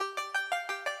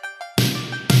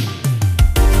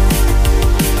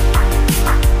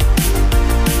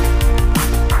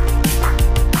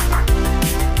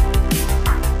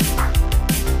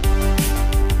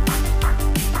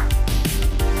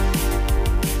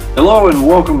Hello and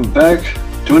welcome back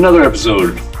to another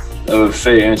episode of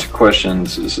Faye Answer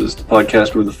Questions. This is the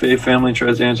podcast where the Faye family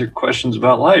tries to answer questions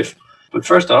about life. But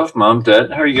first off, Mom,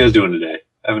 Dad, how are you guys doing today?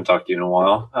 I haven't talked to you in a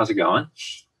while. How's it going?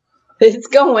 It's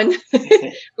going.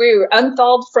 We were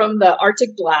unthawed from the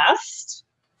Arctic blast.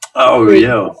 Oh,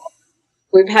 yeah.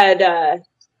 We've had,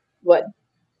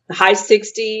 high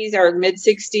 60s or mid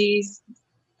 60s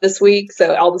this week.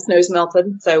 So all the snow's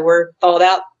melted. So we're thawed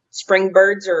out. Spring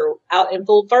birds are out in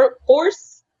full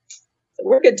force. So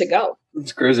we're good to go.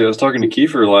 It's crazy. I was talking to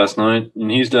Kiefer last night, and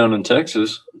he's down in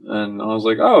Texas. And I was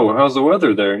like, oh, how's the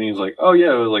weather there? And he was like, oh,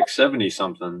 yeah, it was like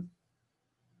 70-something.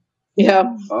 Yeah.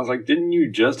 I was like, didn't you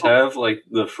just have like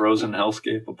the frozen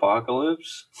hellscape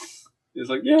apocalypse? He's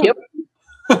like, yeah. Yep.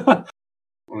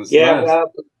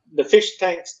 The fish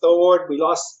tanks thawed. We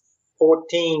lost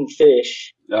 14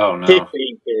 fish. Oh, no. 15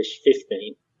 fish.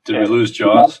 15. Did we lose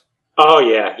Jaws? Oh,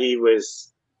 yeah. He's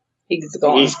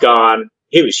gone. He's gone.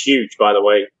 He was huge, by the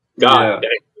way. God, dang,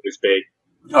 it was big.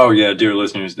 Oh, yeah, dear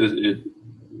listeners.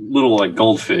 Little like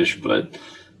goldfish, but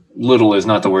little is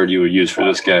not the word you would use for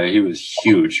this guy. He was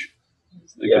huge.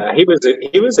 Yeah, he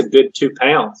was a good 2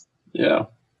 pounds. Yeah.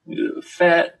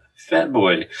 Fat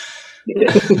boy.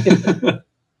 Yeah.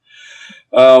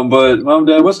 But Mom,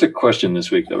 Dad, what's the question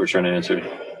this week that we're trying to answer?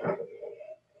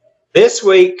 This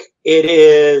week it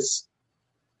is,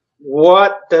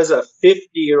 what does a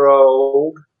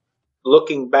 50-year-old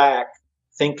looking back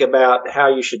think about how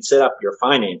you should set up your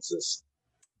finances?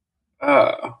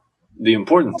 The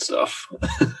important stuff.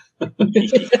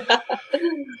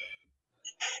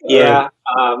 Yeah,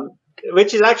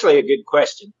 which is actually a good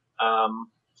question.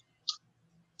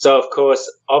 So, of course,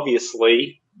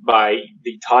 obviously, by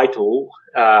the title,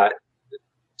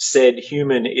 said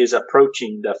human is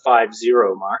approaching the 50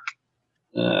 mark.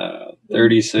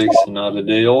 36, not a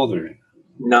day older.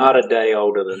 Not a day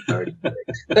older than 36.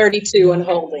 32 and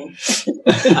holding.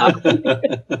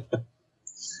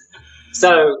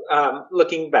 So,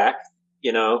 looking back,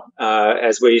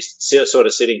 as we sort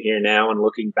of sitting here now and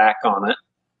looking back on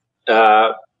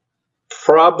it,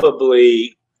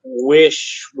 probably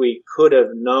wish we could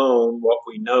have known what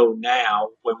we know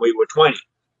now when we were 20.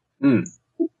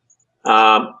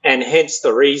 And hence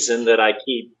the reason that I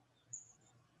keep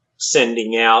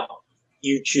sending out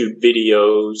YouTube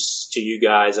videos to you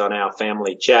guys on our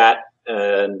family chat.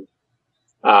 And,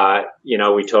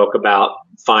 we talk about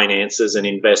finances and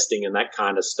investing and that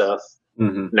kind of stuff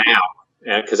now,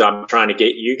 because I'm trying to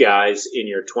get you guys in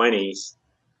your 20s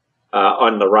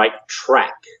on the right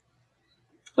track.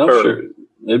 Oh, sure.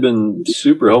 They've been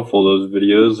super helpful, those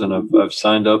videos, and I've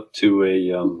signed up to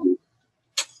a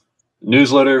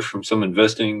newsletter from some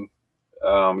investing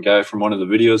guy from one of the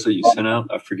videos that you sent out.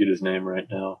 I forget his name right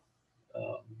now.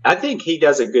 I think he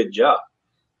does a good job.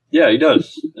 Yeah, he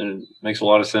does, and it makes a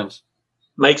lot of sense.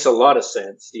 Makes a lot of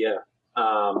sense, yeah.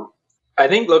 I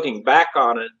think looking back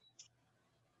on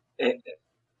it,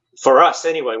 for us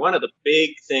anyway, one of the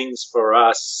big things for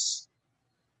us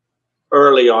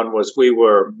early on was we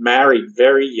were married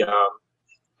very young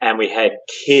and we had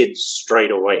kids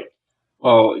straight away.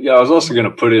 Well, yeah, I was also going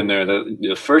to put in there that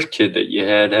the first kid that you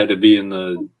had to be in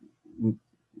the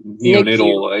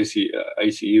neonatal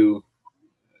ICU.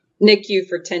 NICU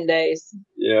for 10 days.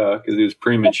 Yeah, because he was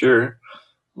premature.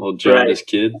 Little jaundiced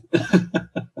kid.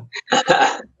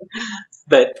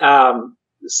 But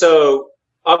so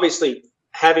obviously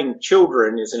having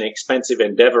children is an expensive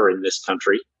endeavor in this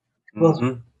country.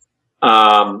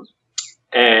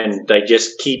 And they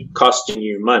just keep costing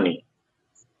you money.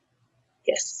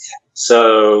 Yes.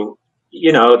 So,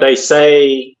 they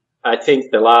say, I think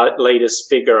the latest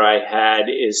figure I had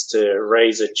is to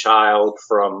raise a child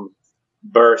from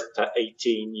birth to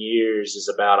 18 years is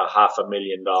about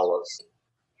 $500,000.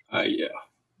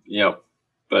 Yeah.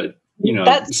 But,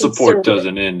 That's support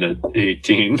doesn't end at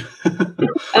 18.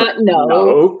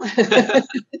 No.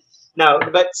 No,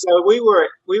 but so we were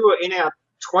in our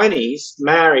 20s,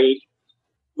 married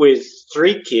with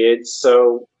 3 kids.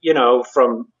 So,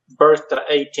 from birth to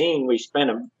 18, we spent,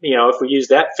 if we use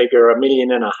that figure, $1.5 million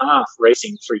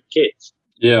raising 3 kids.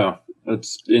 Yeah,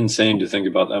 that's insane to think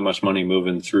about that much money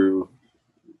moving through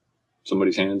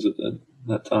somebody's hands at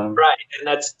that time. Right, and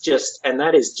that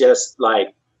is just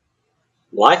like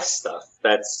life stuff.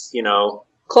 That's,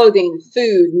 clothing,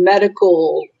 food,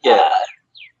 medical,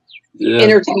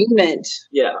 entertainment.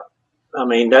 Yeah. I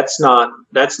mean, that's not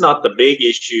the big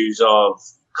issues of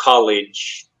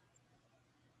college,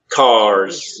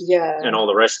 cars, and all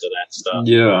the rest of that stuff.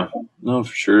 Yeah, no,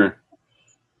 for sure.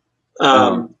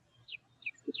 But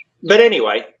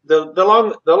anyway, the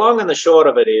long and the short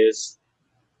of it is,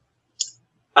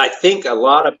 I think a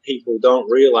lot of people don't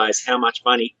realize how much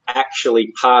money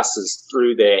actually passes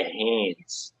through their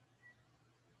hands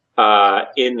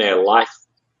in their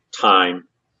lifetime.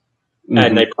 Mm-hmm.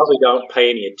 And they probably don't pay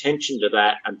any attention to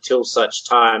that until such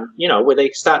time, where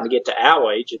they're starting to get to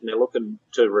our age and they're looking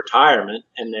to retirement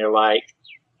and they're like,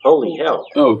 holy hell.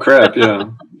 Oh, crap,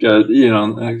 yeah. Got,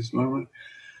 next moment.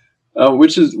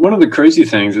 Which is one of the crazy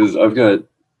things is I've got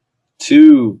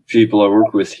 2 people I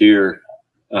work with here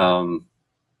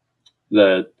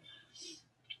that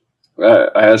I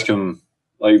asked him,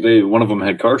 like one of them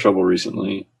had car trouble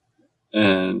recently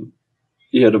and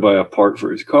he had to buy a part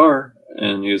for his car.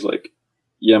 And he was like,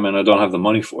 yeah, man, I don't have the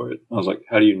money for it. I was like,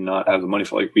 how do you not have the money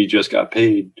for it? Like, we just got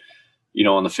paid,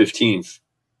 on the 15th.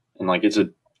 And, like, it's a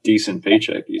decent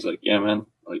paycheck. He's like, yeah, man,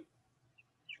 like,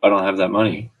 I don't have that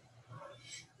money.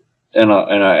 And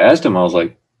I asked him, I was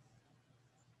like,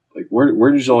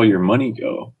 where does all your money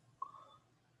go?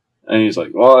 And he's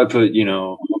like, well, I put,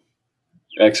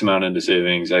 X amount into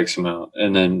savings, X amount.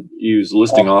 And then he was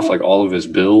listing off, like, all of his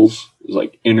bills. It was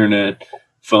like internet,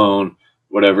 phone,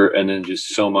 whatever, and then just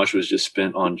so much was just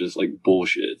spent on just like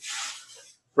bullshit.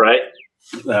 Right.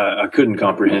 I couldn't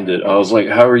comprehend it. I was like,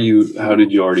 how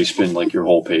did you already spend like your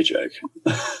whole paycheck?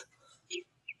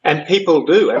 And people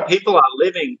do. And people are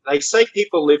living, they say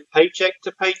people live paycheck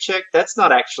to paycheck. That's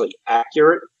not actually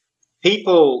accurate.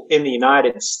 People in the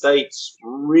United States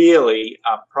really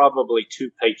are probably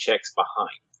 2 paychecks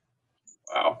behind.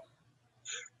 Wow.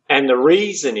 And the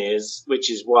reason is, which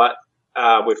is what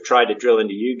we've tried to drill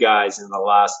into you guys in the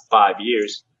last 5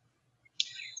 years,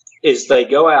 is they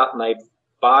go out and they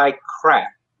buy crap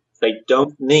they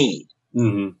don't need.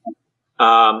 Mm-hmm.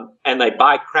 And they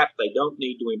buy crap they don't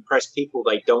need to impress people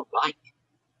they don't like.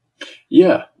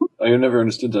 Yeah, I never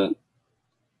understood that.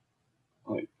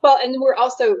 Well, and we're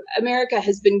also, America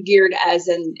has been geared as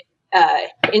an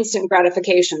instant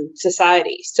gratification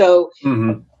society. So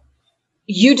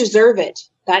you deserve it.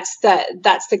 That's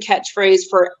the catchphrase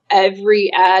for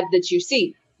every ad that you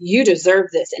see. You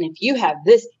deserve this. And if you have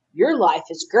this, your life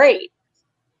is great.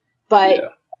 But,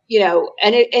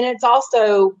 and it's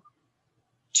also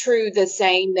true the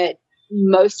saying that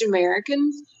most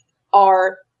Americans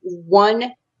are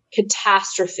one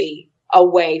catastrophe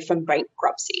away from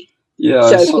bankruptcy. Yeah.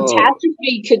 So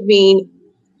catastrophe could mean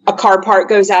a car part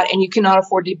goes out and you cannot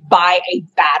afford to buy a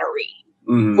battery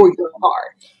for your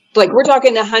car. Like we're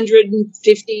talking $150,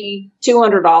 $200.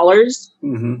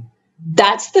 Mm-hmm.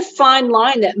 That's the fine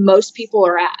line that most people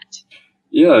are at.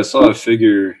 Yeah, I saw a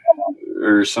figure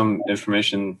or some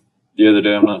information the other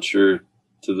day. I'm not sure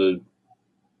to the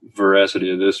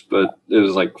veracity of this, but it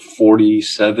was like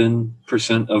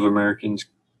 47% of Americans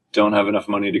don't have enough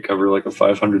money to cover like a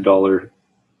 $500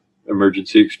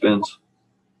 emergency expense.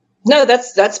 No,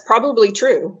 that's probably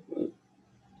true.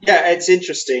 Yeah, it's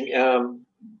interesting.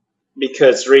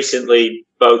 Because recently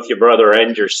both your brother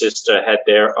and your sister had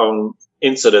their own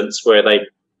incidents where they,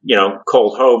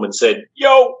 called home and said,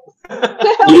 yo,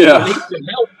 yeah.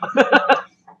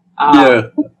 Yeah.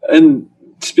 And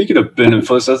speaking of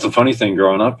benefits, that's the funny thing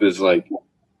growing up is like,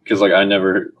 because like I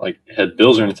never like had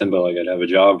bills or anything, but like I'd have a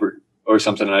job or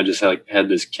something. And I just had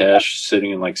this cash sitting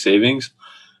in like savings.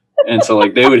 And so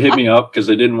like they would hit me up because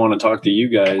they didn't want to talk to you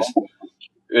guys.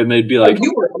 And they'd be like,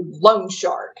 you were a loan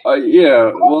shark.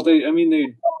 Yeah. Well, they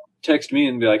text me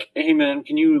and be like, hey man,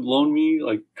 can you loan me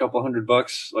like a couple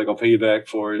 $100? Like I'll pay you back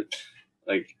for it.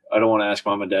 Like, I don't want to ask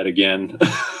mom and dad again.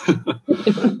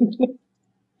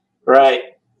 Right.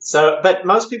 So, but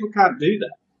most people can't do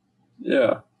that.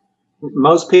 Yeah.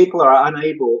 Most people are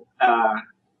unable,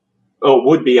 or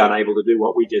would be unable to do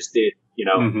what we just did,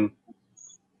 Mm-hmm.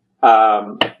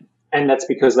 And that's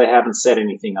because they haven't set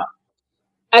anything up.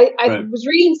 I was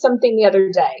reading something the other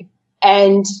day,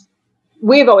 and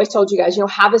we've always told you guys,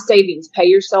 have a savings, pay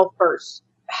yourself first,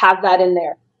 have that in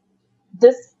there.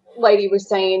 This lady was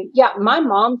saying, yeah, my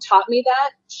mom taught me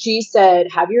that. She said,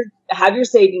 have your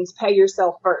savings, pay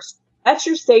yourself first. That's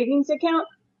your savings account.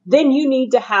 Then you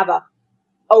need to have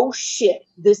oh shit,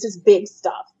 this is big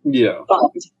stuff. Yeah.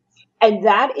 Fund. And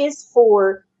that is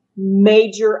for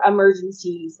major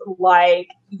emergencies. Like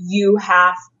you've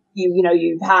had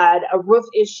a roof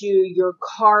issue, your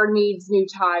car needs new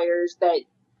tires that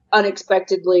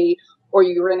unexpectedly, or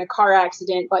you were in a car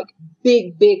accident, like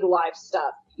big life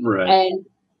stuff. Right. And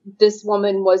this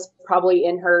woman was probably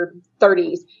in her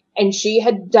 30s, and she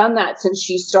had done that since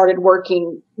she started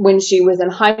working when she was in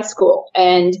high school.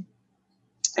 And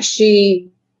she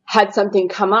had something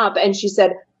come up, and she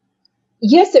said,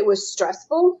 yes, it was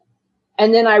stressful.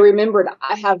 And then I remembered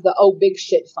I have the big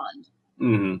shit fund.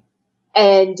 Mm-hmm.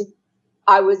 And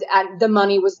the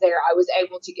money was there. I was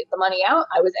able to get the money out.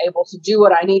 I was able to do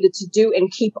what I needed to do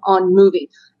and keep on moving.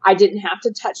 I didn't have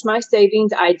to touch my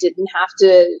savings. I didn't have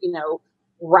to,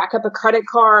 rack up a credit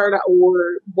card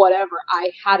or whatever.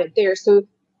 I had it there. So,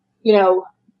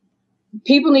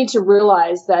 people need to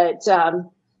realize that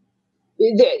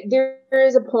there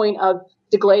is a point of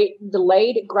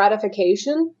delayed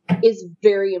gratification is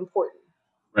very important.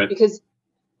 Right. Because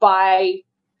by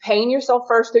paying yourself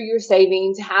first through your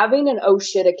savings, having an oh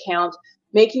shit account,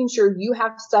 making sure you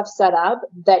have stuff set up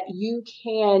that you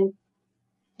can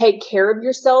take care of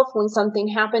yourself when something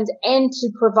happens and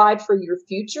to provide for your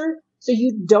future so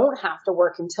you don't have to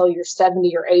work until you're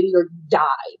 70 or 80 or die.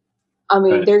 I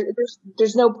mean, right.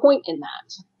 there's no point in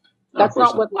that. That's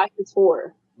not what life is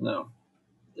for. No.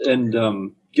 And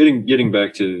getting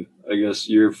back to, I guess,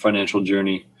 your financial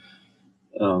journey,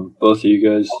 both of you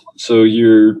guys. So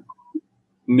you're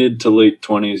mid to late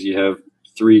 20s. You have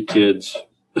 3 kids.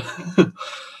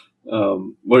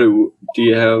 What do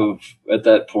you have at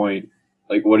that point?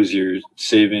 Like, what does your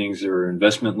savings or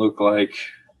investment look like?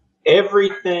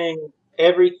 Everything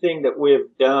that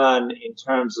we've done in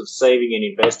terms of saving and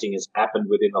investing has happened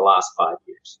within the last 5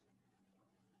 years.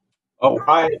 Oh,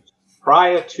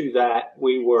 prior to that,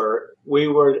 we were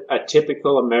a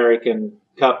typical American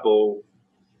couple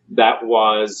that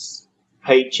was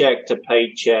paycheck to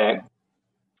paycheck,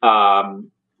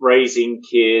 raising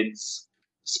kids,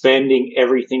 spending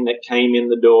everything that came in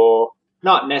the door,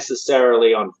 not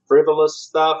necessarily on frivolous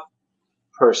stuff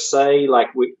per se. Like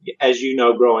as you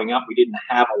know, growing up, we didn't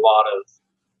have a lot of,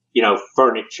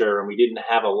 furniture, and we didn't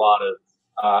have a lot of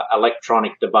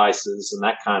electronic devices and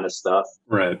that kind of stuff.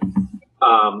 Right.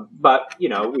 But,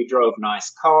 we drove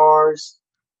nice cars.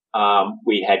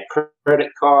 We had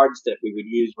credit cards that we would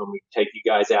use when we'd take you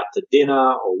guys out to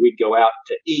dinner, or we'd go out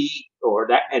to eat or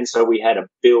that. And so we had a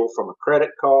bill from a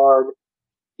credit card.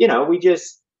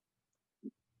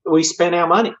 We spent our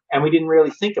money and we didn't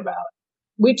really think about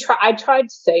it. I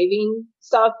tried saving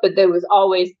stuff, but there was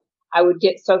always, I would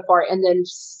get so far and then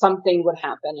something would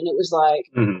happen. And it was like,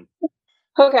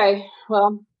 okay,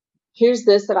 well, here's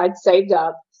this that I'd saved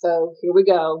up. So here we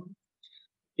go.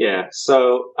 Yeah.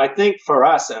 So I think for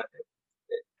us,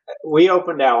 we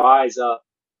opened our eyes up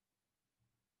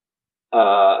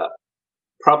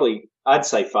probably, I'd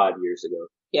say 5 years ago.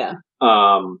 Yeah.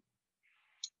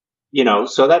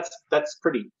 So that's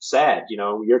pretty sad.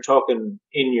 You're talking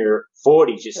in your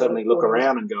 40s, you suddenly look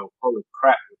around and go, holy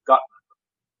crap, we've got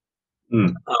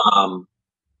nothing.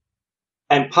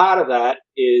 And part of that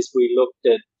is we looked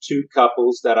at 2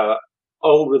 couples that are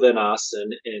older than us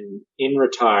and in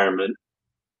retirement.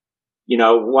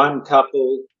 One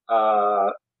couple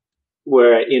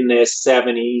were in their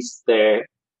 70s. Their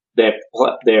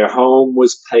home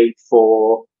was paid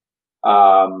for.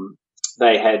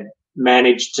 They had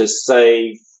managed to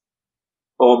save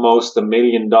almost $1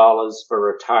 million for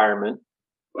retirement.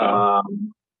 Wow.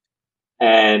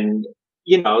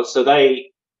 So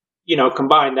they,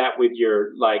 combine that with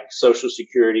your like Social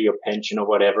Security or pension or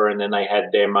whatever, and then they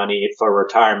had their money for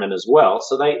retirement as well.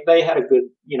 So they had a good,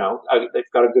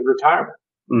 they've got a good retirement.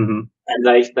 Mm-hmm. And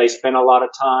they spent a lot of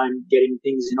time getting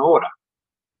things in order.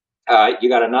 You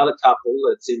got another couple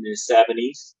that's in their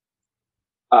 70s,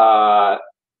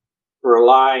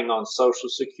 relying on Social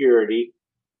Security.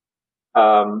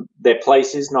 Their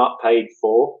place is not paid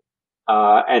for,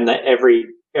 and every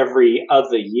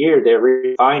other year they're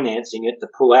refinancing it to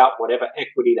pull out whatever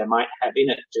equity they might have in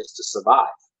it just to survive.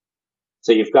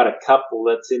 So you've got a couple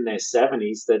that's in their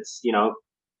 70s that's,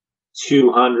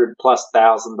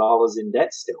 $200,000+ in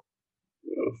debt still.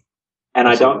 And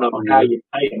I don't know how you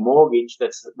pay a mortgage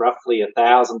that's roughly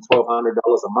 $1,000, $1,200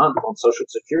 a month on Social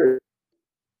Security.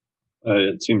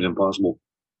 It seems impossible.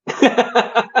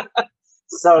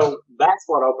 So that's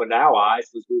what opened our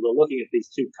eyes, was we were looking at these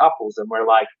 2 couples and we're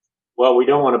like, well, we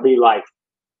don't want to be like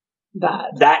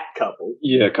that couple.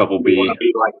 Yeah, couple B. We want to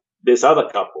be like this other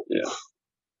couple. Yeah.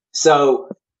 So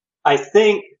I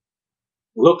think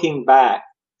looking back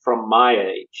from my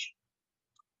age,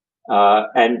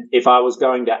 and if I was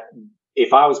going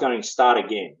to start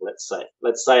again, let's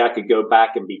say I could go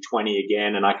back and be 20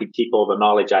 again, and I could keep all the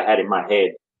knowledge I had in my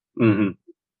head. Mm-hmm.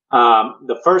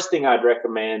 The first thing I'd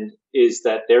recommend is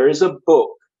that there is a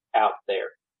book out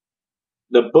there.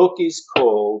 The book is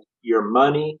called Your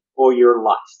Money or Your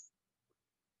Life.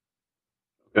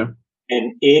 Okay.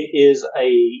 And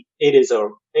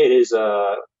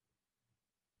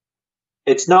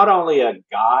it's not only a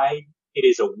guide, it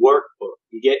is a workbook.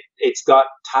 It's got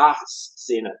tasks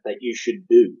in it that you should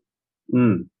do.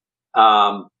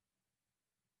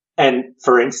 And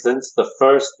for instance, the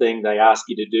first thing they ask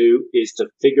you to do is to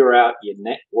figure out your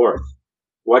net worth.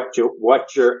 what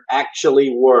you're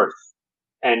actually worth.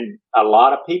 And a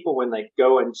lot of people, when they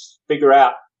go and figure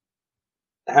out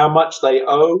how much they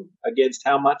owe against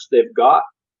how much they've got,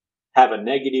 have a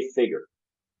negative figure.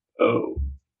 Oh,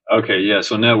 okay. Yeah.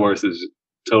 So net worth is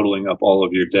totaling up all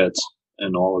of your debts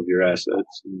and all of your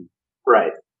assets.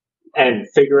 Right. And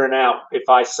figuring out if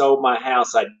I sold my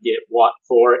house, I'd get what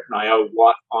for it, and I owe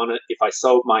what on it. If I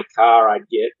sold my car, I'd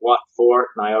get what for it,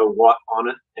 and I owe what on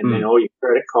it. And then all your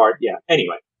credit card. Yeah.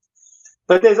 Anyway.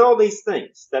 But there's all these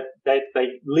things that they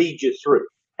lead you through.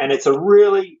 And it's a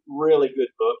really, really good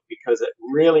book because it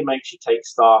really makes you take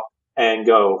stock and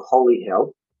go, holy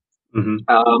hell. Mm-hmm.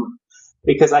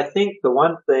 Because I think the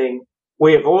one thing,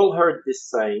 we have all heard this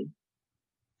saying,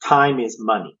 time is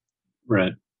money.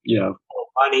 Right. Yeah.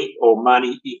 Or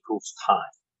money equals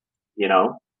time. You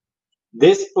know,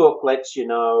 this book lets you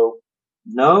know,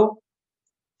 no,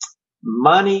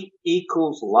 money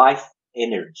equals life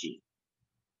energy.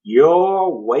 You're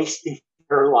wasting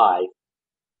your life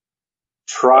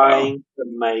trying to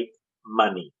make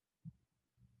money.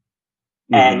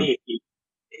 Mm-hmm. And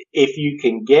if you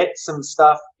can get some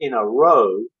stuff in a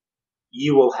row,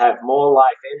 you will have more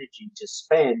life energy to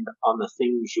spend on the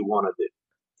things you want to do.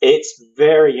 It's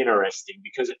very interesting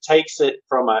because it takes it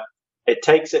from a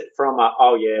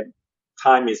oh yeah,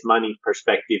 time is money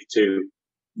perspective to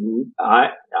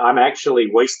I'm actually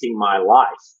wasting my life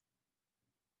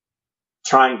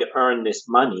trying to earn this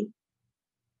money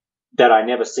that I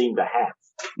never seem to have.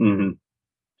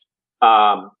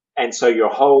 Mm-hmm. And so your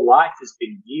whole life has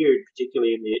been geared,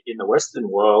 particularly in the Western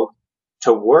world,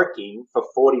 to working for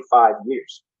 45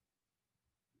 years.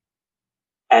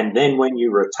 And then when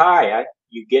you retire,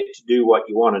 you get to do what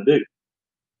you want to do.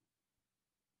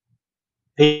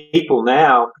 People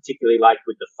now, particularly like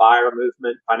with the FIRE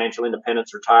movement, financial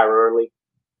independence, retire early,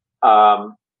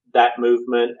 that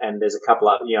movement, and there's a couple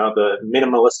of, the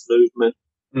minimalist movement,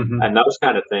 mm-hmm. and those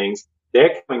kind of things,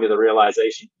 they're coming to the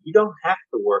realization you don't have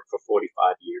to work for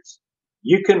 45 years.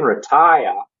 You can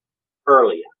retire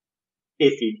earlier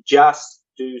if you just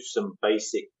do some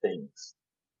basic things,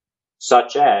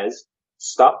 such as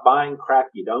stop buying crap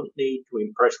you don't need to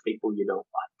impress people you don't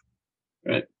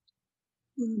like. Right.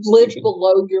 Live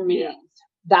below your means.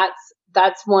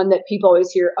 That's one that people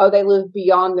always hear, oh, they live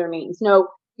beyond their means. No,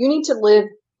 you need to live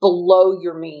below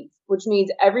your means, which means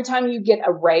every time you get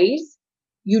a raise,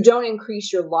 you don't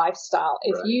increase your lifestyle.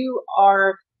 If right. you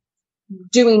are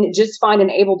doing just fine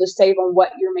and able to save on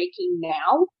what you're making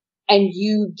now and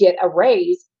you get a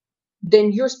raise,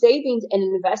 then your savings and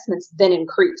investments then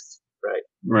increase. Right.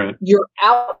 Right. Your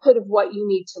output of what you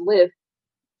need to live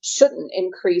shouldn't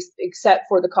increase except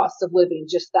for the cost of living,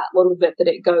 just that little bit that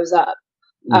it goes up.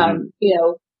 Mm-hmm.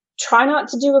 Try not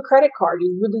to do a credit card.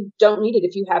 You really don't need it.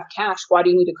 If you have cash, why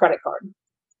do you need a credit card?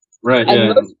 Right. And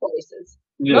yeah. most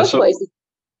places,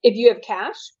 if you have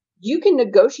cash, you can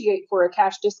negotiate for a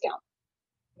cash discount.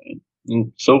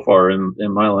 And so far in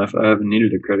my life, I haven't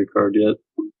needed a credit card yet.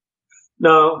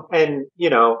 No. And,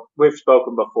 we've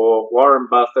spoken before, Warren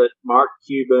Buffett, Mark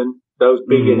Cuban, those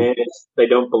billionaires, mm-hmm. they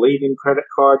don't believe in credit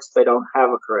cards. They don't have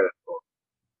a credit card.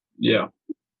 Yeah.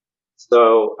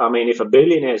 So, I mean, if a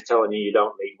billionaire is telling you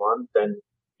don't need one, then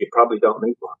you probably don't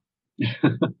need one.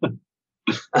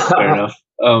 Fair enough.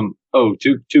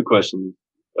 Two questions.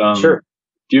 Sure.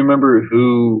 Do you remember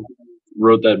who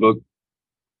wrote that book?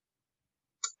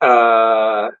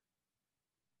 I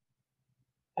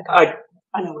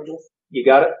know where it is. You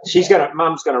got it?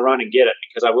 Mom's gonna run and get it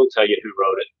because I will tell you who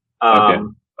wrote it. Okay.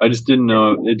 I just didn't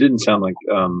know. It didn't sound like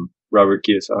Robert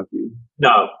Kiyosaki.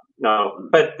 No.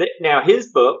 But now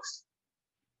his books,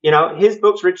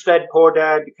 Rich Dad, Poor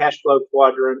Dad, The Cash Flow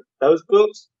Quadrant, those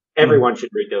books, everyone should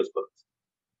read those books.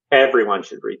 Everyone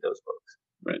should read those books.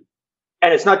 Right.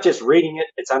 And it's not just reading it,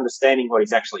 it's understanding what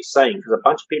he's actually saying, because a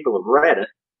bunch of people have read it,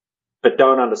 but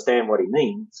don't understand what he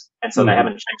means. And so they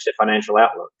haven't changed their financial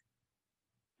outlook.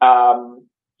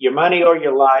 Your Money or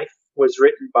Your Life was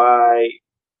written by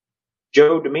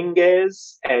Joe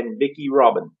Dominguez and Vicki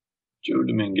Robin. Joe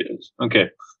Dominguez. Okay.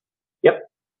 Yep.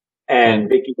 And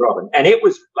Vicki Robin. And it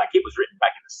was written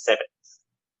back in the 70s.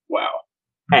 Wow.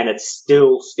 And it's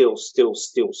still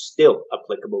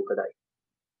applicable today.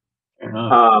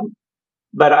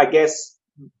 But I guess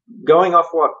going off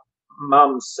what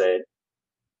Mum said,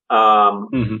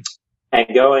 and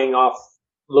going off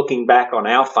looking back on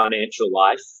our financial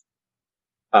life,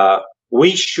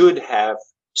 we should have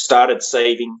started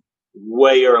saving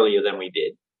way earlier than we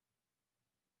did.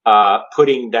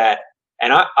 Putting that,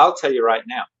 and I'll tell you right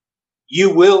now,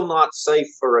 you will not save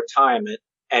for retirement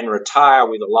and retire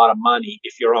with a lot of money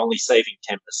if you're only saving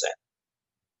 10%.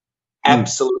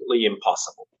 Absolutely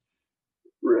impossible.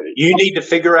 Right. You need to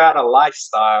figure out a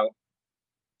lifestyle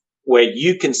where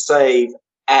you can save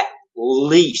at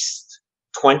least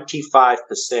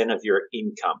 25% of your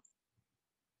income.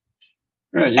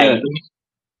 Right. Yeah.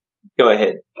 Go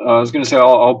ahead. I was going to say,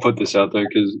 I'll put this out there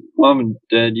because Mom and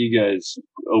Dad, you guys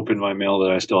opened my mail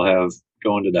that I still have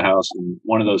going to the house. And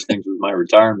one of those things was my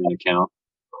retirement account.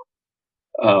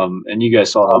 And you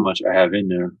guys saw how much I have in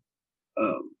there.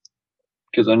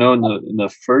 Because I know in the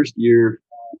first year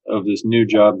of this new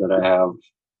job that I have,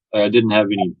 I didn't have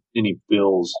any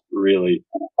bills really.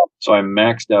 So I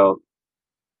maxed out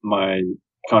my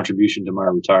contribution to my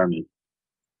retirement,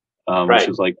 which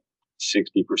was like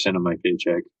 60% of my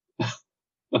paycheck,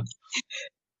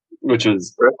 which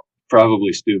is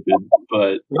probably stupid,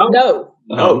 but no,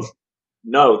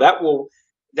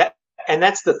 and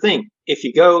that's the thing. If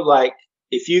you go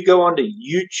onto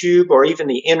YouTube or even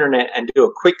the internet and do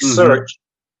a quick search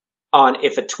on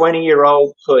if a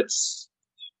 20-year-old puts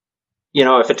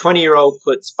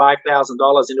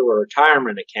 $5,000 into a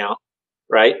retirement account,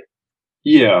 right?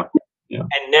 Yeah. And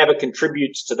never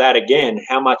contributes to that again,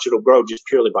 how much it'll grow just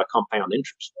purely by compound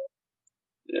interest.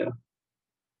 Yeah.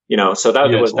 So that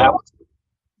was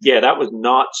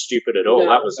not stupid at all.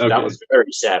 No. That was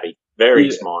very savvy,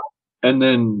 very smart. And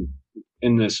then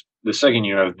in the second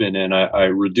year I've been in, I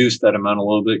reduced that amount a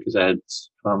little bit because I had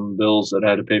some bills that I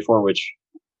had to pay for, which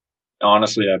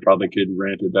honestly I probably could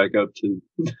ramp it back up to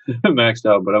maxed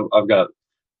out, but I've got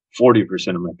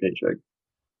 40% of my paycheck.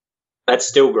 That's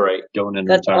still great. Going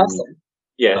into retirement. Awesome.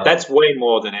 Yeah, that's way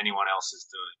more than anyone else is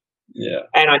doing. Yeah.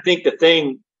 And I think the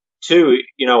thing too,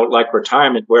 like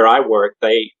retirement where I work,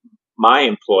 my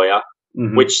employer,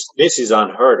 which this is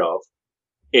unheard of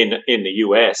in the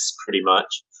US pretty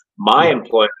much, my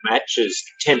employer matches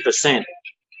 10%.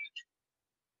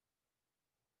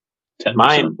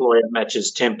 My employer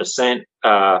matches 10%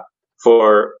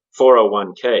 for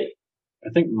 401k. I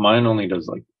think mine only does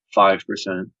like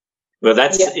 5%. Well,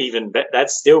 that's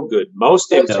still good.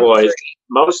 Most employers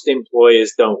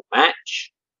don't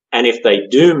match, and if they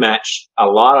do match, a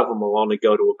lot of them will only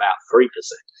go to about 3%.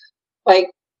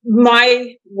 Like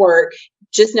my work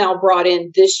just now brought in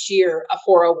this year a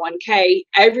 401k.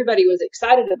 Everybody was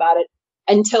excited about it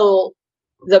until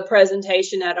the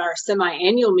presentation at our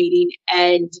semi-annual meeting,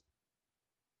 and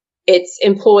it's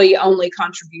employee only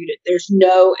contributed. There's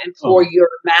no employer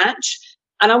match.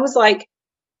 And I was like,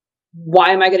 why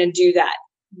am I going to do that?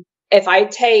 If I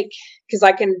because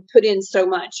I can put in so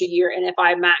much a year, and if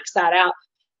I max that out,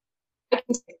 I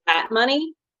can take that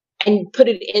money and put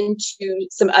it into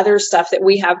some other stuff that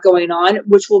we have going on,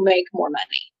 which will make more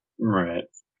money. Right.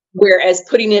 Whereas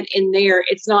putting it in there,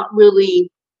 it's not really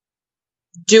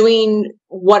doing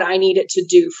what I need it to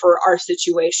do for our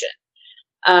situation.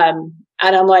 And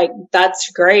I'm like,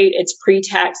 that's great. It's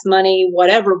pre-tax money,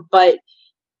 whatever, but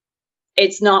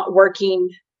it's not working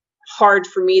hard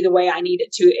for me the way I need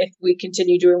it to if we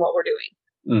continue doing what we're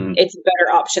doing. It's a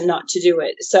better option not to do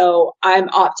it. So I'm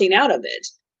opting out of it.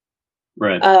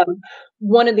 Right.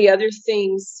 One of the other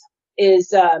things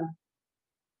is,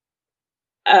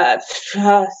 health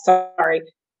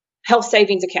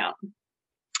savings account.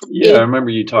 Yeah, I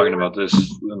remember you talking about this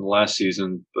in the last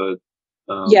season, but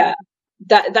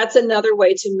that's another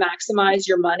way to maximize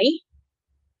your money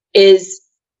is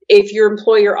if your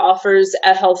employer offers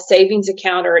a health savings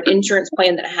account or an insurance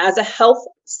plan that has a health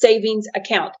savings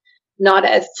account, not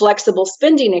a flexible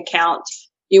spending account.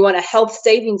 You want a health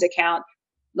savings account.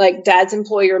 Like Dad's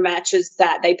employer matches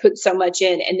that. They put so much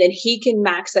in, and then he can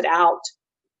max it out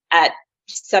at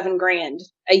 $7,000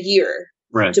 a year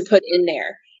to put in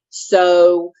there.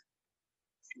 So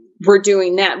we're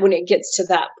doing that. When it gets to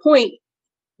that point,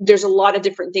 there's a lot of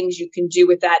different things you can do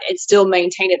with that and still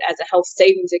maintain it as a health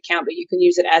savings account, but you can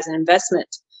use it as an investment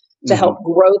to help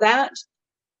grow that.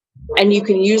 And you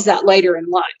can use that later in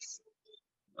life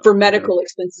for medical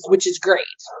expenses, which is great.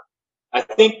 I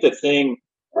think the thing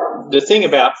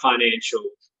about financial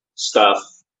stuff,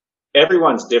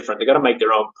 everyone's different. They got to make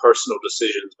their own personal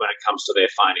decisions when it comes to their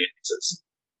finances.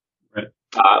 Right.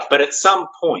 But at some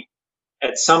point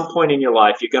in your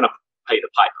life, you're going to pay the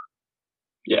piper.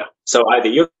 Yeah. So either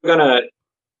you're going to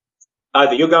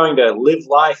live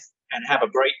life and have a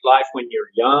great life when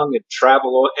you're young and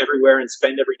travel everywhere and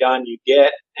spend every dime you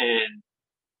get and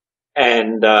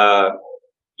go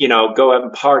out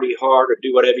and party hard or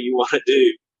do whatever you want to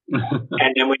do.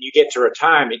 And then when you get to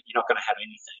retirement, you're not going to have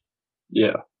anything.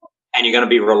 Yeah. And you're going to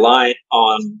be reliant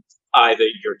on either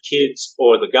your kids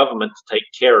or the government to take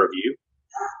care of you.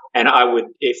 And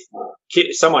if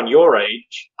someone your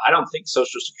age, I don't think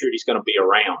Social Security is going to be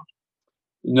around.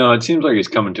 No, it seems like it's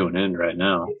coming to an end right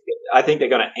now. I think they're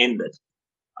going to end it.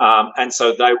 And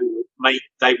so they will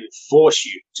force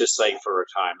you to save for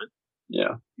retirement.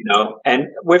 Yeah. You know, and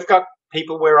we've got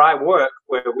people where I work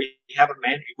where we have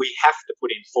we have to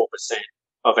put in 4%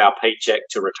 of our paycheck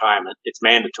to retirement. It's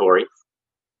mandatory.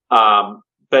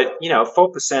 But, you know,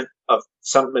 4% of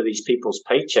some of these people's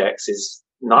paychecks is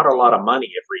not a lot of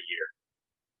money every year.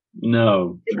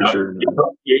 No, for sure.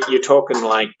 You're talking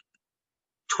like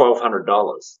 $1,200.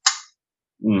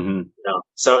 Mm-hmm. You know?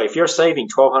 So if you're saving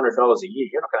 $1,200 a year,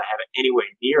 you're not going to have it anywhere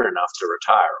near enough to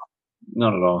retire.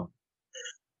 Not at all.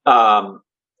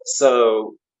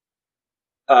 So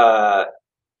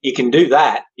you can do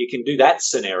that. You can do that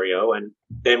scenario, and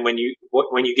then when you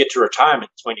get to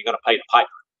retirement, it's when you're going to pay the piper.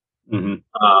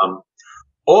 Mm-hmm.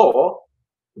 Or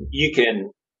you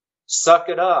can suck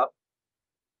it up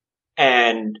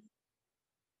and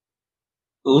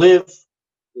live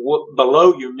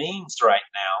below your means right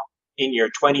now in your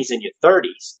 20s and your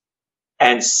 30s,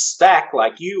 and stack,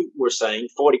 like you were saying,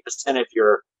 40% of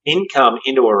your income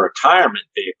into a retirement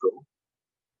vehicle.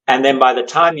 And then by the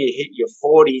time you hit your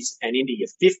 40s and into your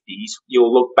 50s,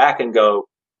 you'll look back and go,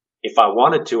 if I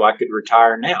wanted to, I could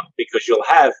retire now, because you'll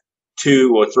have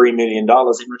 $2 or $3 million in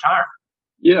retirement.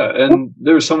 Yeah. And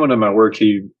there was someone at my work,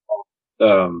 he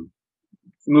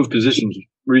moved positions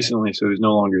recently, so he's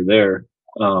no longer there.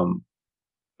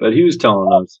 But he was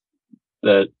telling us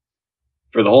that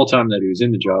for the whole time that he was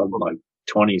in the job, like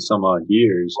 20 some odd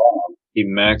years, he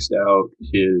maxed out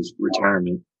his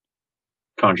retirement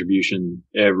contribution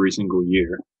every single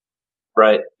year.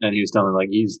 Right. And he was telling me, like,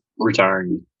 he's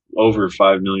retiring over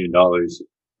 $5 million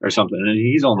or something. And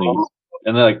he's only,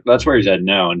 and like, that's where he's at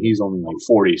now. And he's only like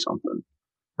 40 something.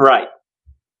 Right.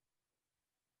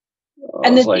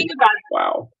 And the thing about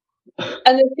wow.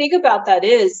 And the thing about that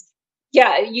is,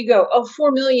 yeah, you go, oh,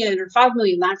 4 million or 5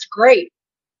 million. That's great.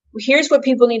 Here's what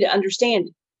people need to understand.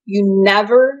 You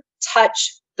never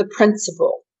touch the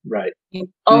principal. Right. You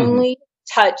only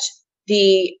touch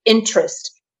the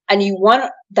interest, and you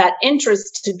want that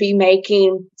interest to be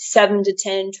making 7 to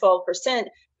 10, 12%,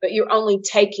 but you're only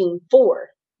taking 4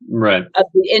 right. of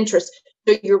the interest.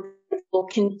 So your will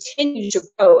continue to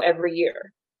grow every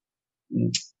year.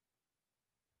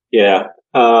 Yeah.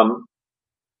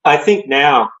 I think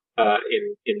now,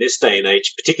 in this day and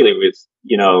age, particularly with,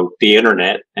 you know, the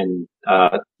internet and,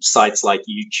 sites like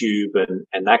YouTube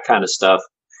and that kind of stuff,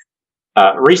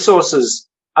 resources,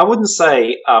 I wouldn't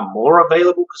say are more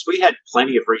available, because we had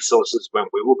plenty of resources when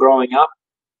we were growing up.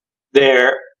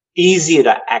 They're easier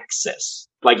to access.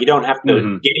 Like, you don't have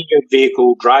to get in your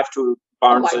vehicle, drive to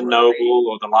Barnes and Noble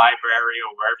or the library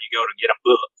or wherever you go to get a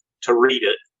book to read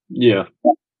it. Yeah.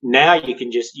 Now you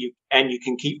can just, you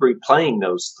can keep replaying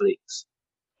those things,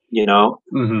 you know?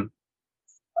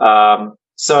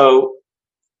 So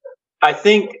I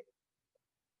think,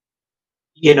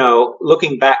 you know,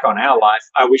 looking back on our life,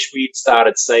 I wish we'd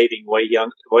started saving way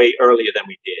earlier than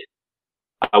we did.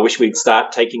 I wish we'd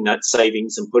start taking that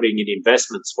savings and putting it in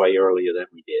investments way earlier than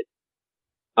we did.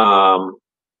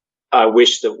 I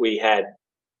wish that we had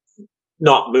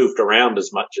not moved around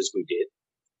as much as we did,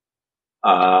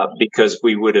 because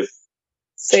we would have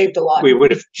saved a lot. We would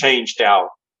have changed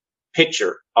our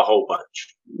picture a whole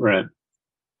bunch. Right.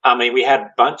 I mean, we had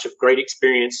a bunch of great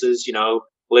experiences, you know,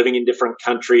 living in different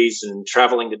countries and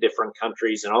traveling to different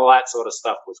countries, and all that sort of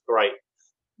stuff was great.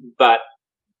 But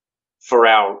for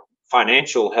our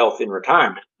financial health in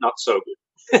retirement, not so good.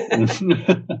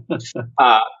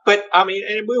 But I mean,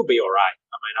 and we'll be all right.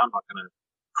 I mean, I'm not going to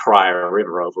cry a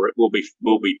river over it. We'll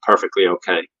be perfectly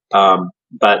okay.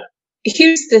 But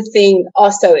here's the thing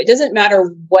also, it doesn't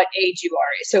matter what age you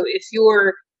are. So if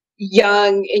you're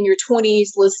young in your 20s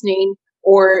listening,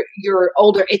 or you're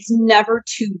older, it's never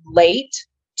too late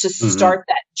to start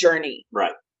that journey.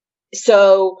 Right.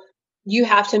 So you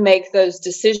have to make those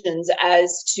decisions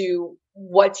as to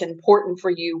what's important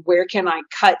for you. Where can I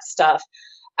cut stuff?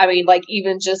 I mean, like,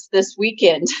 even just this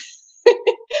weekend,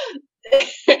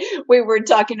 we were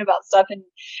talking about stuff,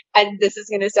 and this is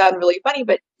going to sound really funny,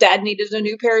 but Dad needed a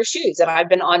new pair of shoes, and I've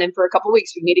been on him for a couple of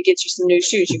weeks. We need to get you some new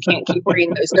shoes. You can't keep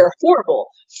wearing those. They're horrible.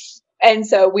 And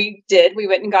so we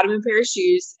went and got him a pair of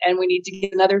shoes, and we need to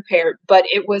get another pair. But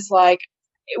it was like,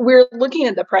 we're looking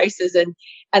at the prices, and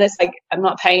it's like, I'm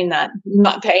not paying that. I'm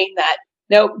not paying that.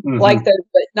 Nope. Like those,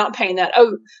 but not paying that.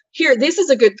 Oh, here, this is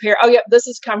a good pair. Oh yeah, this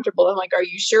is comfortable. I'm like, are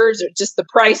you sure? Is it just the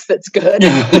price that's good?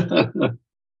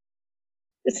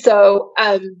 So,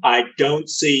 I don't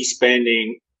see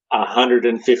spending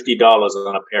 $150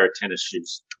 on a pair of tennis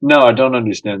shoes. No, I don't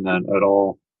understand that at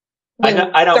all.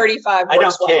 I don't 35. I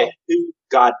don't care who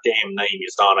goddamn name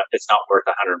is on it. It's not worth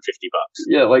 $150.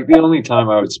 Yeah, like the only time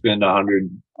I would spend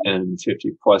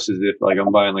 150 plus is if like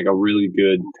I'm buying like a really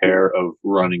good pair of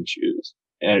running shoes.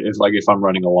 And it's like if I'm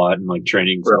running a lot and like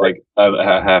training for like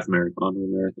a half marathon or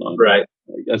marathon. Right.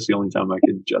 Like, that's the only time I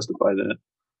could justify that.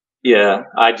 Yeah,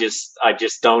 I just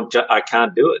don't. I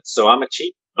can't do it. So I'm a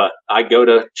cheap. But I go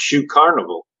to Shoe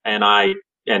Carnival, and I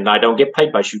don't get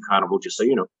paid by Shoe Carnival, just so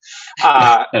you know.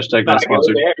 Hashtag not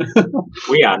sponsored.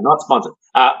 We are not sponsored.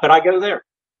 But I go there,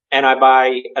 and I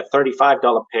buy a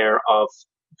 $35 pair of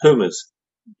Pumas.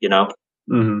 You know,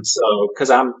 so because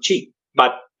I'm cheap,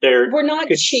 but we're not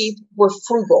cheap. We're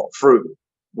frugal.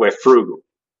 We're frugal.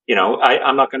 You know,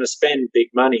 I'm not going to spend big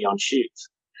money on shoes.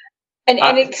 And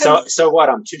it comes. So what?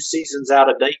 I'm 2 seasons out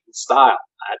of date in style.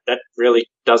 That really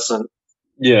doesn't.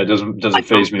 Yeah, it doesn't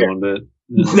faze me one bit.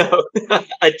 No,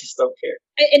 I just don't care.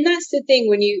 And that's the thing,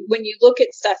 when you look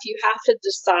at stuff, you have to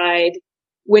decide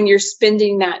when you're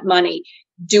spending that money,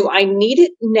 do I need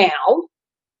it now,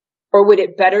 or would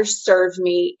it better serve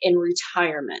me in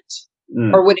retirement?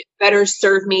 Or would it better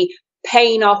serve me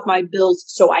paying off my bills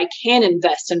so I can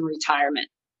invest in retirement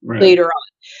later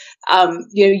on?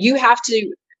 You have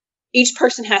to, each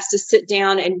person has to sit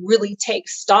down and really take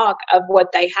stock of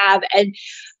what they have. And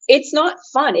it's not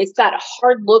fun. It's that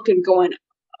hard look and going,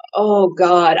 oh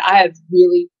God, I have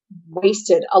really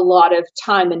wasted a lot of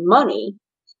time and money.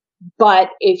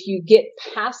 But if you get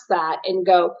past that and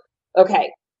go,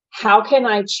 okay, how can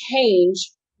I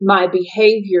change my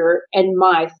behavior and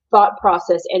my thought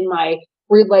process and my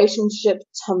relationship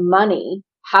to money?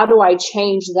 How do I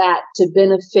change that to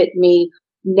benefit me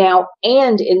now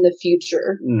and in the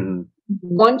future?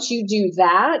 Once you do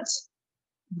that,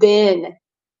 then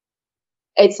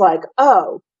it's like,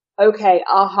 oh, okay,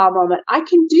 aha moment. I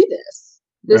can do this.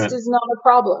 This is not a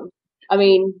problem. I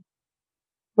mean,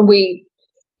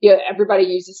 everybody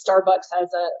uses Starbucks as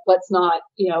a, let's not,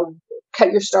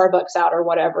 cut your Starbucks out or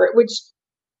whatever, which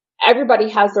everybody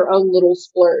has their own little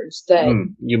splurge that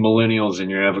you millennials and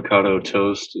your avocado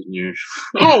toast and your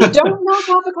hey, don't knock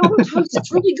avocado toast.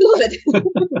 It's really good.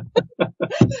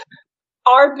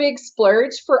 Our big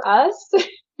splurge for us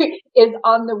is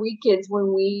on the weekends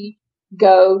when we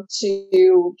go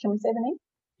to, can we say the name?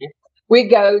 Yeah. We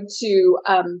go to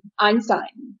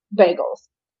Einstein Bagels,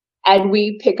 and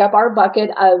we pick up our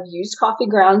bucket of used coffee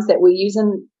grounds that we use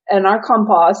in our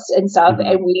compost and stuff,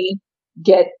 and we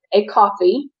get a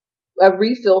coffee, a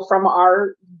refill from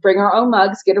bring our own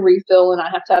mugs, get a refill, and I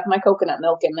have to have my coconut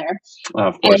milk in there.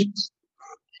 Of course.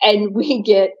 And we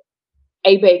get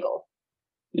a bagel.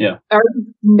 Yeah. Or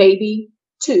maybe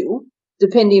 2,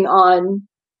 depending on,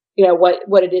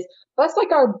 what it is. That's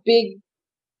like our big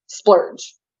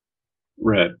splurge.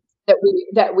 Right.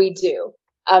 That we do.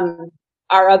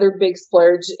 Our other big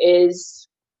splurge is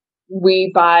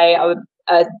we buy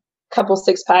a couple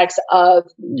 6-packs of.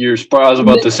 I was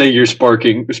about to say your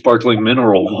sparkling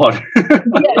mineral water.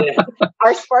 Yes,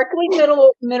 our sparkling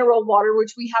mineral water,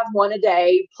 which we have 1 a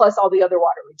day, plus all the other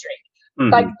water we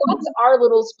drink. Like, that's our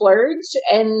little splurge,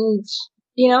 and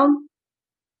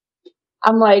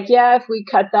I'm like, yeah, if we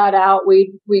cut that out,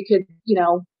 we could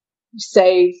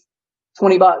save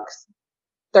 $20,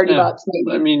 $30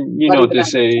 maybe. I mean, you know what they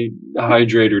say,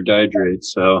 hydrate or dihydrate,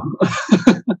 so.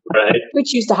 Right. We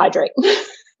choose to hydrate.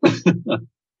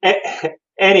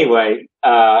 Anyway,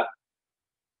 I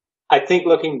think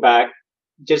looking back,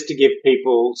 just to give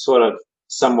people sort of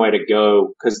somewhere to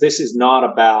go, because this is not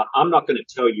about, I'm not going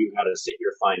to tell you how to set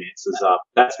your finances up.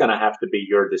 That's going to have to be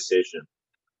your decision.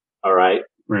 All right?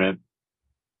 Right.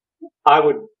 I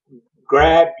would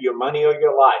grab Your Money or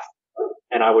Your Life,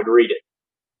 and I would read it.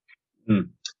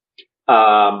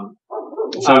 I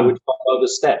would follow the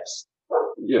steps.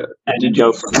 Yeah. And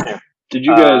go from there. Did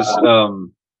you guys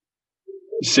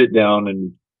sit down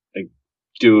and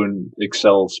do an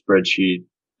Excel spreadsheet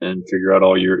and figure out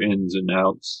all your ins and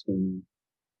outs and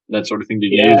that sort of thing?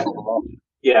 Did you use?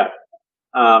 Yeah.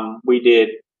 We did.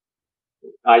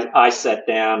 I sat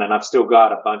down, and I've still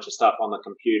got a bunch of stuff on the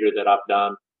computer that I've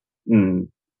done,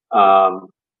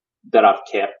 that I've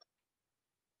kept,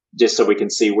 just so we can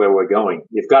see where we're going.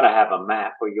 You've got to have a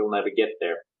map or you'll never get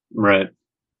there. Right.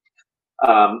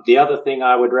 The other thing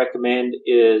I would recommend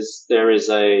is there is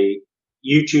a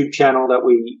YouTube channel that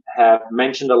we have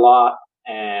mentioned a lot,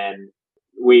 and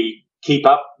we keep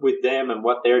up with them and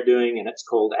what they're doing, and it's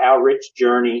called Our Rich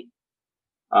Journey.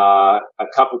 A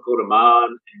couple called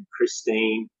Aman and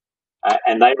Christine,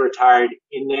 and they retired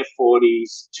in their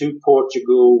 40s to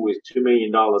Portugal with $2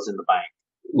 million in the bank.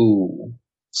 Ooh.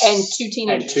 And 2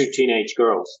 teenage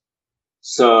girls.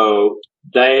 So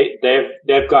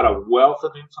They've got a wealth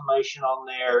of information on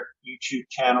their YouTube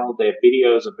channel. Their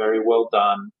videos are very well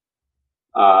done.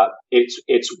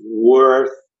 It's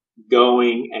worth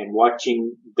going and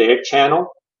watching their channel.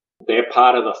 They're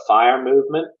part of the FIRE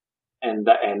movement, and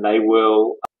they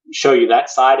will show you that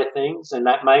side of things, and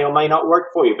that may or may not work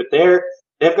for you. But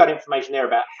they've got information there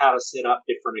about how to set up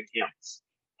different accounts,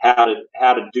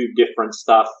 how to do different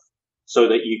stuff so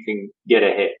that you can get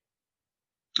ahead.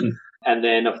 Mm. And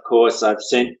then, of course, I've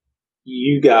sent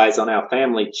you guys on our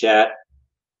family chat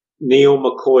Neil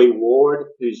McCoy Ward,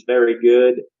 who's very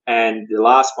good. And the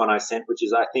last one I sent, which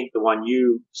is, I think, the one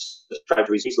you subscribed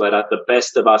to his newsletter, The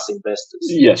Best of Us Investors.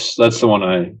 Yes, that's the one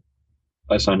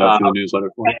I signed up for the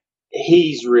newsletter for.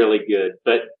 He's really good.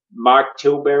 But Mark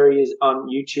Tilbury is on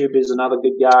YouTube is another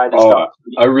good guy.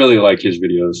 I really like his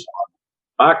videos.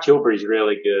 Mark Tilbury's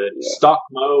really good. Yeah. Stock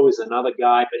Mo is another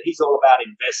guy, but he's all about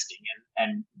investing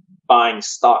and buying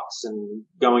stocks and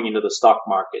going into the stock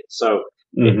market. So,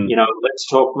 Let's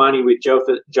Talk Money with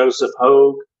Joseph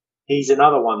Hogue. He's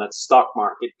another one that's stock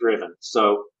market driven.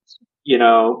 So,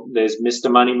 there's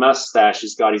Mr. Money Mustache.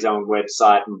 He's got his own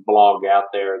website and blog out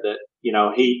there that,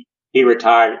 he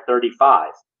retired at 35.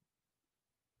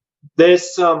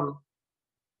 There's some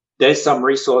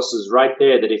resources right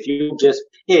there that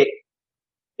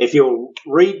if you'll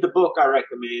read the book I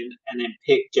recommend and then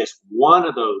pick just one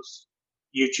of those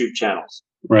YouTube channels.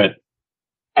 Right.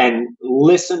 And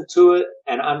listen to it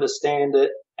and understand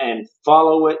it and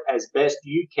follow it as best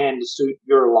you can to suit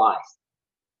your life.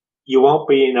 You won't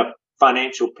be in a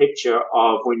financial picture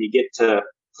of when you get to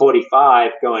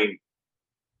 45 going,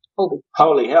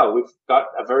 holy hell, we've got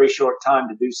a very short time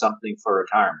to do something for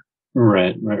retirement.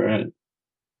 Right.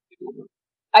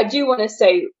 I do want to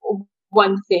say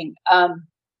one thing.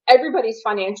 Everybody's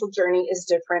financial journey is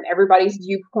different. Everybody's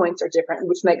viewpoints are different,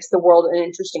 which makes the world an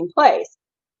interesting place.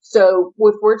 So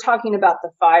if we're talking about the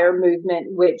FIRE movement,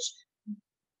 which,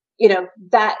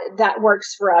 that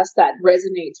works for us, that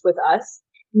resonates with us.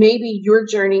 Maybe your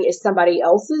journey is somebody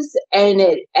else's and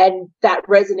that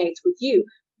resonates with you.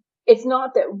 It's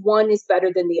not that one is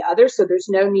better than the other. So there's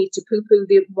no need to poo-poo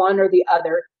the one or the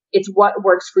other. It's what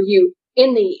works for you.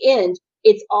 In the end,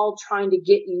 it's all trying to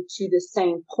get you to the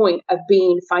same point of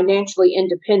being financially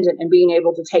independent and being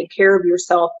able to take care of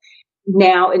yourself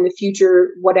now, in the future,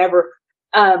 whatever.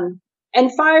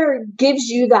 And FIRE gives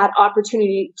you that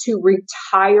opportunity to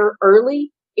retire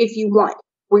early if you want.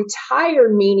 Retire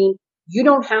meaning you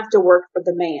don't have to work for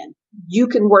the man. You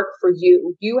can work for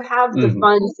you. You have the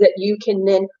funds that you can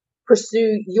then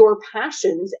pursue your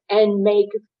passions and make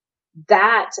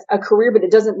that a career, but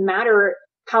it doesn't matter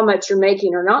how much you're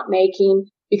making or not making,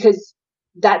 because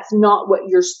that's not what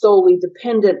you're solely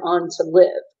dependent on to live.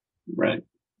 Right.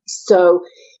 So,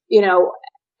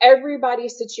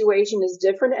 everybody's situation is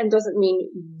different and doesn't mean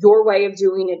your way of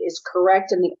doing it is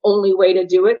correct and the only way to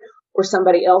do it or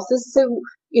somebody else's. So,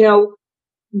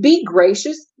 be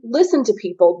gracious, listen to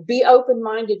people, be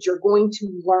open-minded. You're going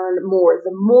to learn more.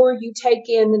 The more you take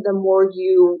in, the more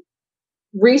you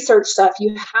research stuff,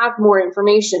 you have more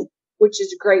information, which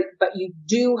is great, but you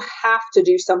do have to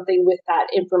do something with that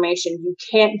information. You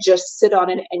can't just sit on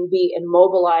it and be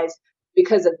immobilized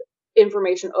because of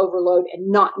information overload and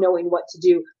not knowing what to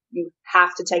do. You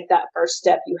have to take that first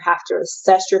step. You have to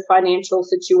assess your financial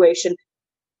situation,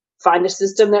 find a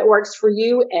system that works for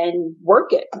you and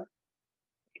work it.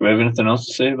 Do we have anything else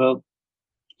to say about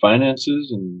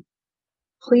finances? And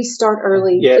please start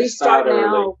early. Yes, please start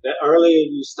now. The earlier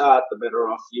you start, the better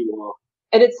off you are.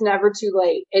 And it's never too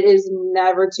late. It is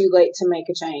never too late to make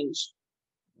a change.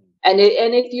 And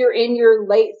if you're in your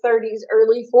late 30s,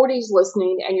 early 40s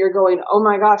listening and you're going, oh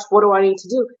my gosh, what do I need to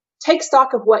do? Take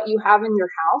stock of what you have in your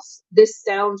house. This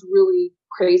sounds really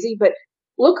crazy, but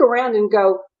look around and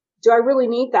go, do I really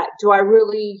need that? Do I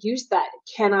really use that?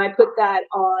 Can I put that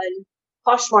on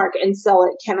Poshmark and sell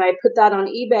it? Can I put that on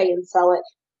eBay and sell it?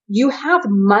 You have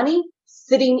money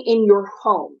sitting in your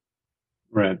home.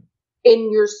 Right.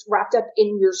 Wrapped up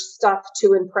in your stuff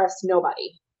to impress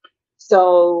nobody.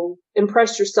 So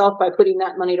impress yourself by putting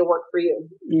that money to work for you.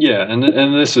 Yeah. And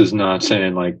this is not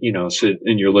saying sit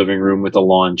in your living room with a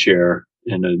lawn chair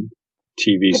and a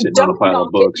TV sitting on a pile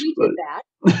of books. We did that.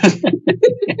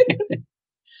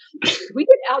 We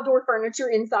did outdoor furniture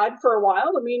inside for a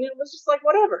while. I mean, it was just like,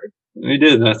 whatever. We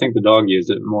did. And I think the dog used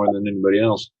it more than anybody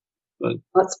else. But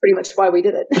that's pretty much why we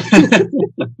did it.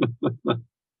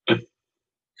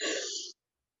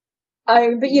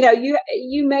 But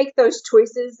you make those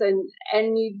choices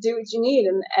and you do what you need.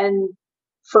 And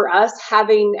for us,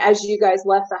 as you guys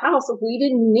left the house, we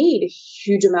didn't need a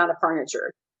huge amount of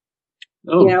furniture.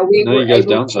 Oh, you guys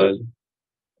downsized.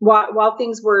 While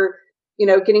things were,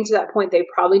 getting to that point, they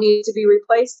probably needed to be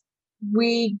replaced.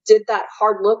 We did that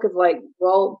hard look of like,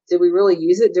 well, did we really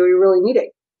use it? Do we really need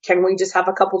it? Can we just have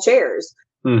a couple chairs?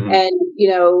 Mm-hmm. And,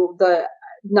 the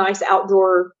nice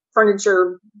outdoor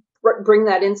furniture, bring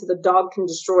that into the dog can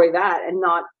destroy that and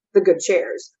not the good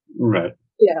chairs. Right.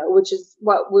 Which is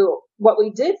what we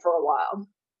did for a while.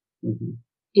 Mm-hmm.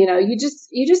 You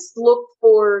just look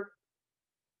for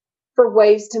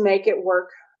ways to make it work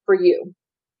for you.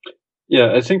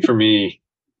 Yeah. I think for me,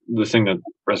 the thing that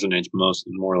resonates most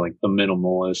is more like the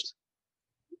minimalist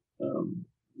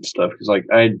stuff. Cause like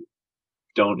I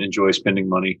don't enjoy spending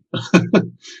money.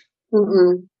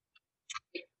 Mm-mm.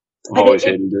 I've always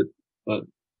hated it, but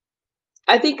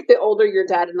I think the older your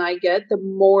dad and I get, the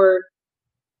more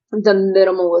the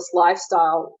minimalist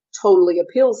lifestyle totally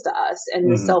appeals to us, and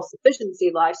mm-hmm. the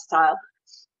self-sufficiency lifestyle.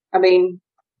 I mean,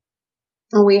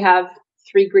 we have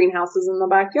 3 greenhouses in the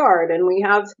backyard, and we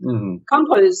have mm-hmm.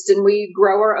 compost, and we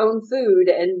grow our own food,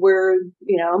 and we're,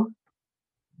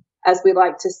 as we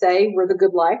like to say, we're the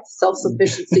good life,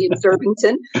 self-sufficiency in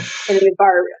Survington. And if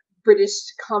our British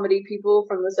comedy people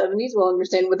from the 70s will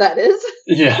understand what that is.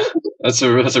 Yeah, that's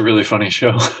a really funny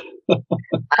show.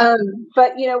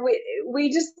 But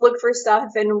we just look for stuff,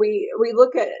 and we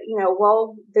look at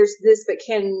well, there's this, but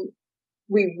can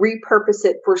we repurpose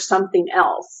it for something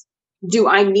else? Do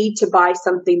I need to buy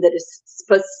something that is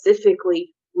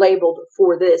specifically labeled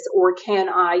for this, or can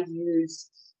I use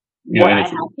what I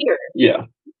have here? Yeah.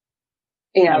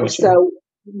 So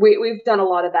we've done a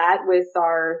lot of that with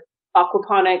our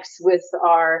aquaponics, with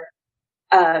our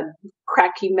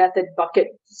cracky method bucket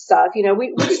stuff.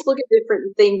 We just look at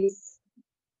different things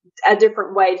a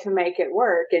different way to make it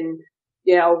work. And,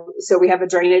 so we have a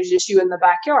drainage issue in the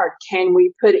backyard. Can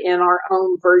we put in our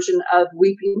own version of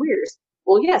weeping weirs?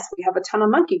 Well, yes, we have a ton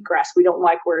of monkey grass. We don't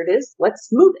like where it is. Let's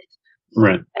move it.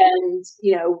 Right. And,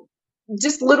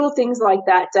 just little things like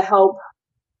that to help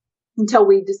until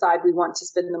we decide we want to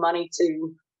spend the money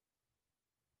to,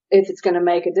 if it's going to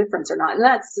make a difference or not.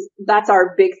 And that's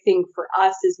our big thing for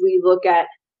us, is we look at,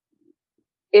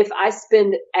 if I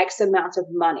spend X amount of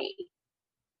money,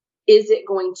 is it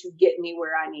going to get me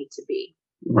where I need to be?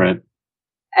 Right.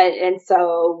 And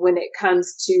so when it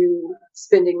comes to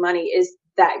spending money, is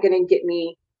that going to get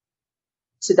me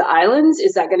to the islands?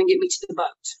 Is that going to get me to the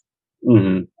boat?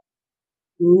 Mm-hmm.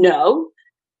 No.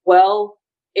 Well,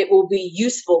 it will be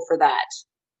useful for that.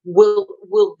 Will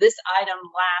this item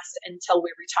last until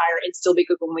we retire and still be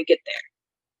good when we get there?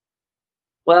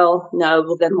 Well, no.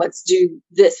 Well, then let's do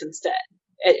this instead.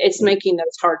 It's making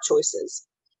those hard choices.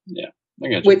 Yeah, I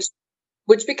get you.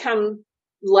 Which become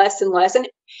less and less. And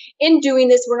in doing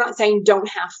this, we're not saying don't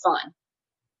have fun.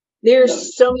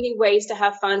 There's so many ways to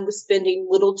have fun with spending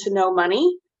little to no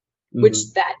money, mm-hmm.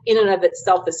 which that in and of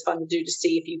itself is fun to do, to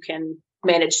see if you can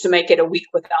manage to make it a week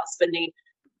without spending,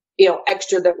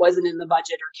 extra that wasn't in the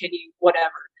budget, or can you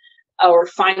whatever, or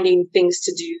finding things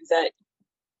to do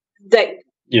that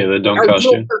don't cost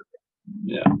you.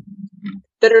 Yeah.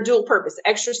 That are dual purpose,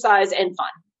 exercise and fun,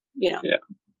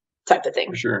 type of thing.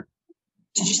 For sure.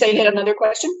 Did you say you had another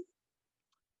question?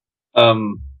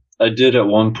 I did at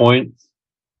one point.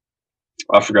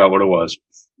 I forgot what it was.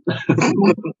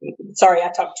 Sorry,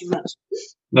 I talked too much.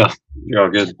 No, you're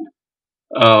all good.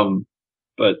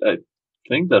 But I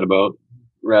think that about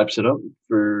wraps it up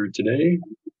for today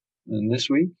and this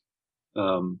week.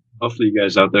 Hopefully you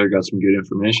guys out there got some good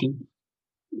information.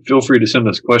 Feel free to send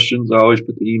us questions. I always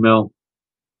put the email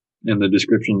in the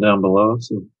description down below,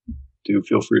 so do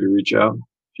feel free to reach out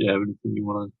if you have anything you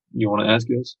want to ask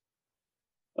us.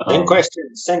 Send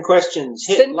questions. Send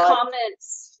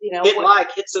comments.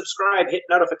 Hit subscribe, hit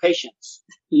notifications.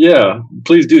 Yeah,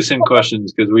 please do send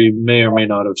questions, because we may or may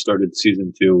not have started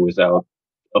season 2 without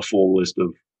a full list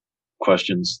of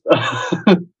questions.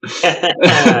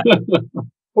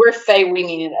 We're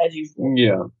winging it as usual.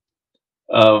 Yeah.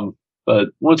 But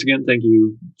once again, thank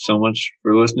you so much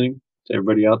for listening to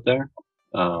everybody out there.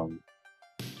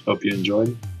 Hope you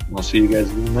enjoyed. We'll see you guys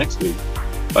again next week.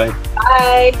 Bye.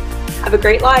 Bye. Have a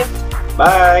great life.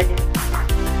 Bye.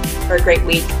 Or a great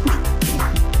week.